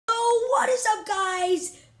What is up,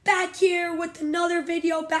 guys? Back here with another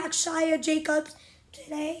video, back Shia Jacobs.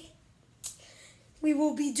 Today, we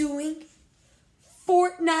will be doing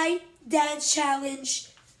Fortnite Dance Challenge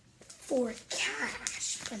for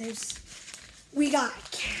cash, brothers. We got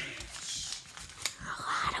cash. A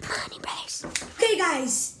lot of money, brothers. Okay,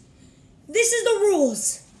 guys, this is the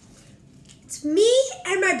rules. It's me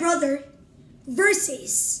and my brother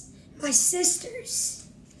versus my sisters.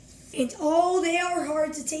 And they are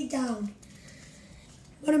hard to take down.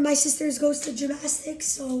 One of my sisters goes to gymnastics,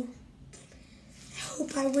 so I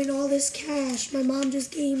hope I win all this cash my mom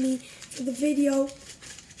just gave me for the video.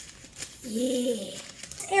 Yeah.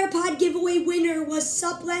 AirPod giveaway winner was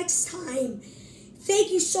Suplex Time.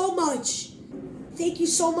 Thank you so much. Thank you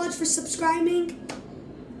so much for subscribing.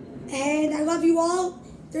 And I love you all.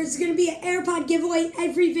 There's going to be an AirPod giveaway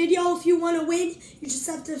every video. If you want to win, you just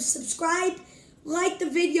have to subscribe, like the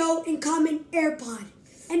video, and comment AirPod.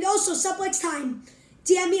 And also, Suplex Time.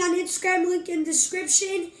 DM me on Instagram, link in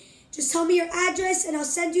description. Just tell me your address and I'll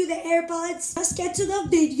send you the AirPods. Let's get to the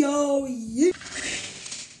video. Yeah.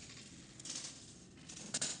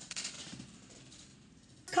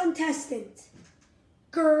 Contestant.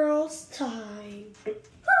 Girls time. We're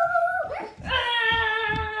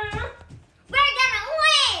gonna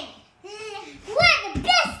win! We're the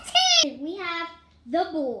best team! We have the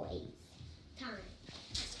boys. Time.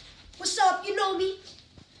 What's up? You know me.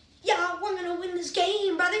 Yeah, we're gonna win this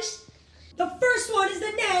game, brothers. The first one is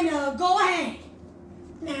the Nana. Go ahead.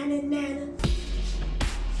 Nana, Nana.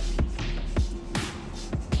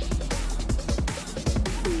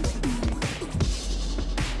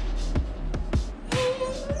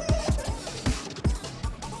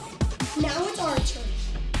 Now it's our turn.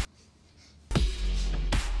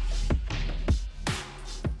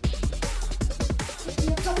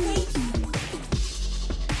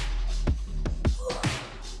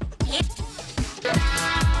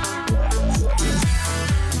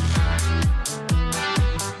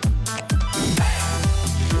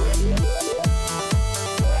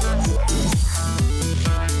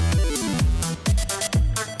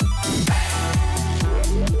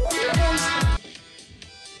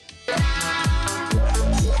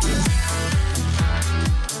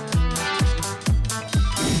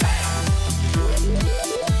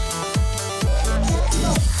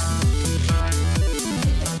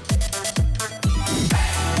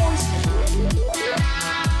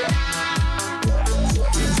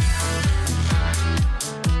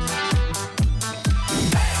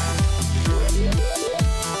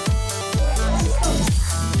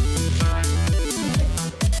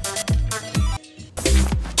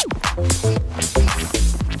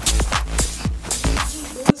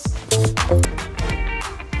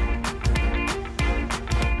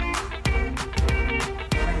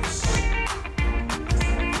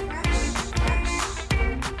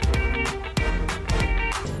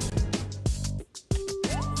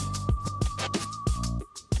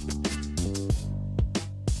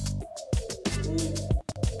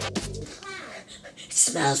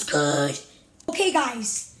 Smells good. Okay,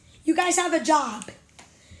 guys, you guys have a job.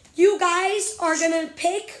 You guys are gonna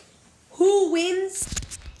pick who wins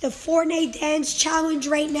the Fortnite Dance Challenge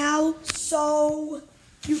right now. So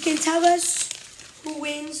you can tell us who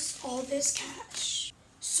wins all this cash.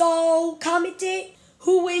 So comment it,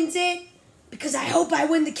 who wins it, because I hope I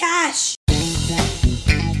win the cash.